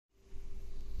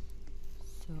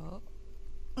So.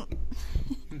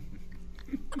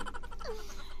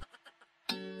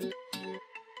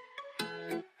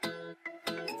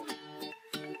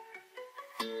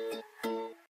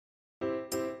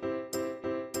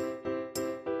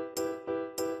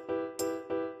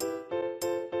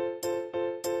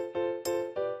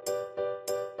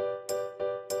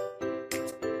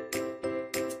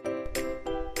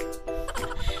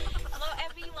 Hello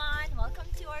everyone, welcome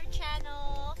to our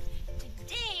channel.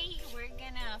 Today we're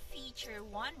gonna feature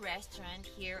one restaurant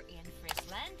here in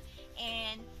Friesland,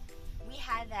 and we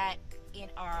had that in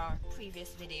our previous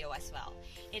video as well.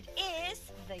 It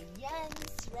is the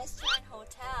Jens Restaurant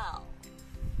Hotel.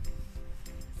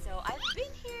 So I've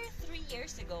been here 3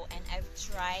 years ago and I've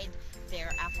tried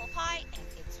their apple pie and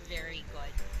it's very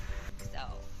good.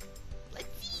 So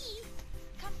let's see.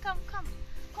 Come.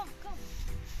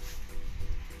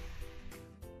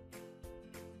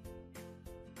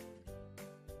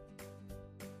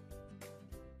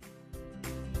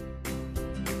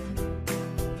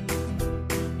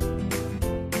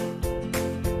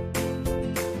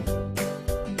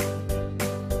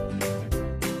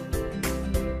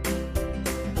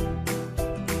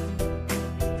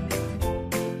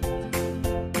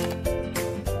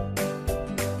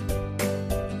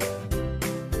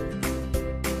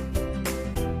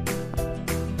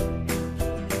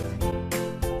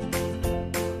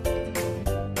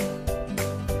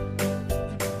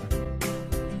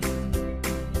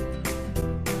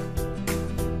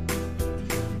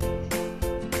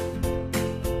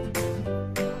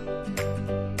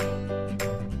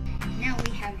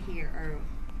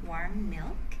 Warm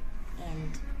milk,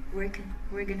 and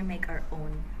we're gonna make our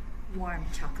own warm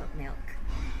chocolate milk.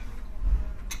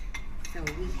 So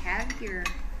we have your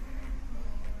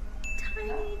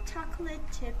tiny chocolate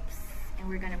chips and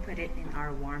we're gonna put it in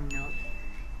our warm milk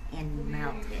and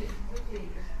melt it.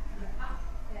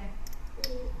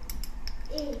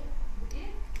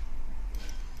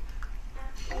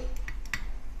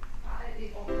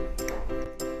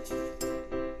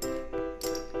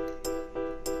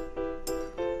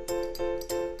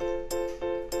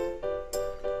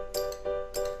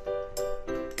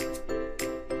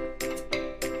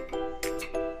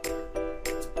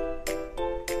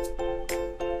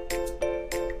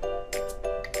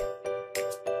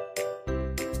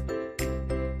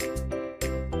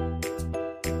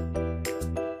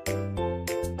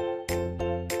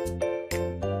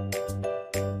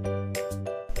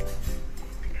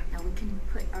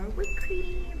 Our whipped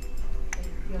cream.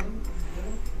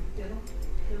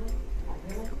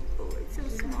 Oh, it's so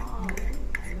small.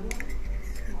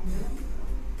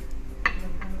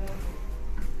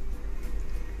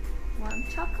 Warm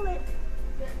chocolate.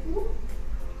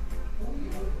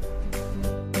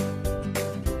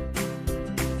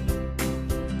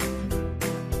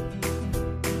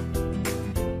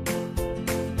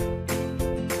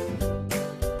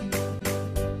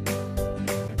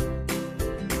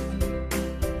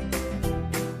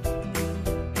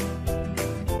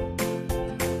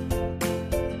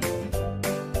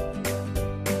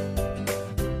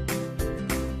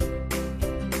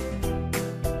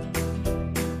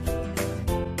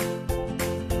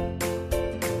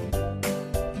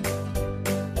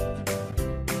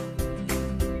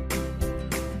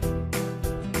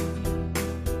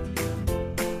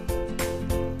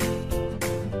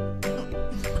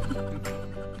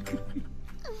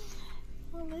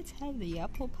 Let's have the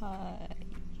apple pie.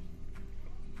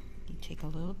 You take a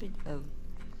little bit of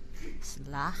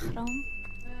slagroom,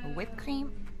 or whipped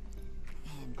cream,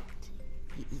 and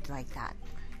you eat like that.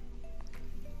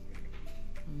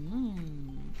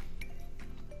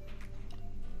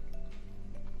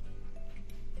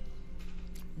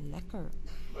 Lekker.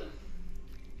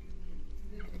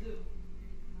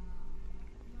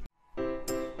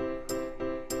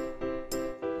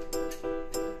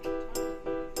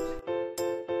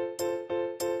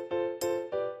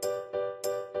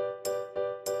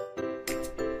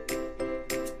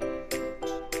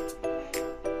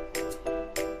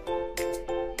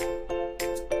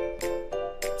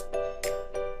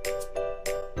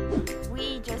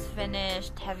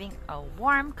 Finished having a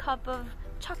warm cup of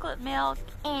chocolate milk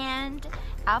and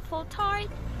apple tart,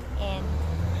 and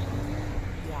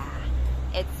yeah,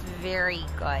 it's very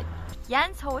good.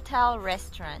 Jens Hotel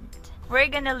Restaurant. We're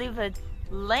gonna leave a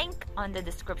link on the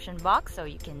description box so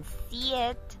you can see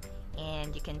it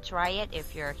and you can try it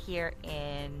if you're here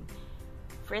in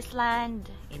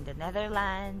Friesland, in the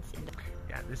Netherlands.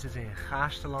 Ja, dit is in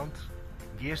Gaasterland,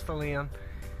 Geersterleen.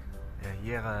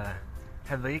 Hier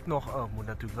hebben we nog, oh, het moet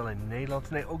natuurlijk wel in het Nederlands.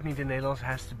 Nee, ook niet in het Nederlands. It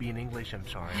has to be in English. I'm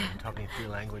sorry. I'm talking 3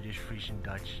 languages, Frisian,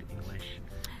 Dutch, English.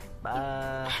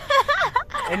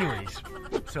 Anyways,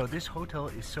 so this hotel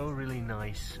is so really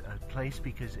nice place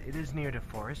because it is near the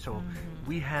forest. So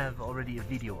we have already a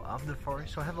video of the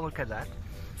forest. So have a look at that.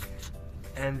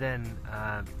 And then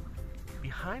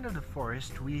behind of the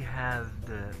forest we have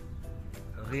the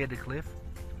Rode Cliff,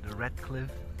 the Red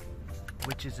Cliff,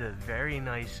 which is a very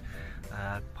nice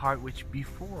part which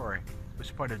before was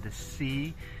part of the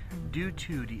sea due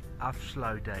to the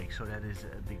Afsluitdijk. So that is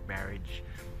a big barrage.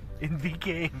 It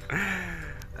became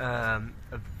a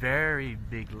very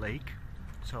big lake.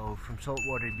 So from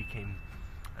saltwater it became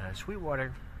sweet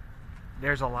water.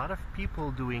 There's a lot of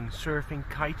people doing surfing,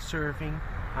 kite surfing.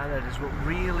 That is what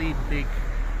really big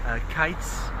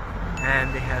kites,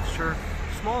 and they have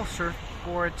small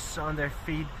surfboards on their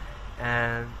feet.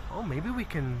 And oh, maybe we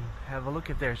can have a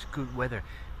look if there's good weather.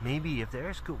 Maybe if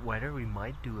there's good weather, we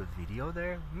might do a video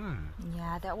there.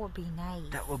 Yeah, that would be nice.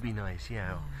 That would be nice,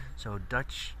 yeah. So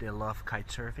Dutch, they love kite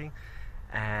surfing,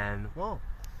 and well,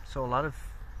 so a lot of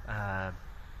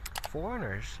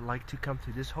foreigners like to come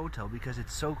to this hotel because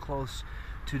it's so close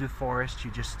to the forest.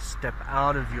 You just step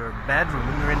out of your bedroom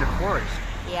and you're in the forest.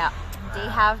 Yeah, they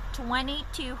have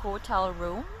 22 hotel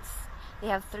rooms. They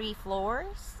have 3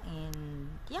 floors, and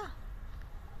yeah.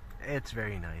 It's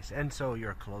very nice, and so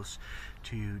you're close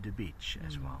to the beach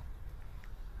as well.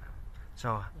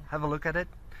 So have a look at it,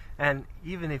 and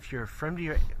even if you're from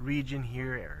the region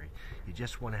here or you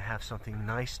just want to have something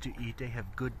nice to eat, they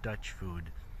have good Dutch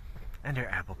food, and their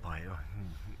apple pie.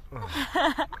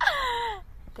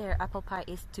 Their apple pie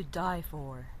is to die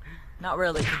for. Not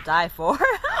really to die for.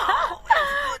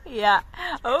 Yeah.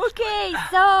 Okay,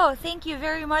 so thank you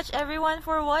very much everyone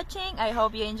for watching. I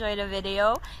hope you enjoyed the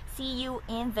video. See you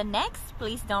in the next.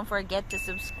 Please don't forget to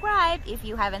subscribe if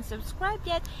you haven't subscribed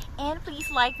yet, and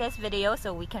please like this video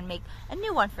so we can make a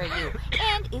new one for you.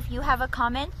 And if you have a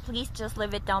comment, please just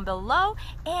leave it down below.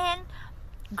 And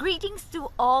greetings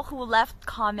to all who left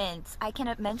comments. I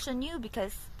cannot mention you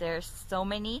because there's so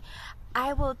many.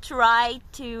 I will try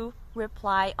to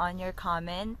reply on your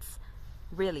comments.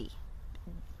 Really,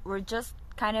 we're just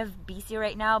kind of busy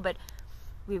right now, but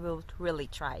we will really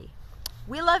try.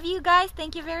 We love you guys.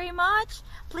 Thank you very much.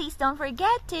 Please don't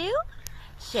forget to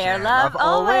share love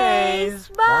always.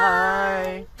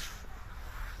 Bye.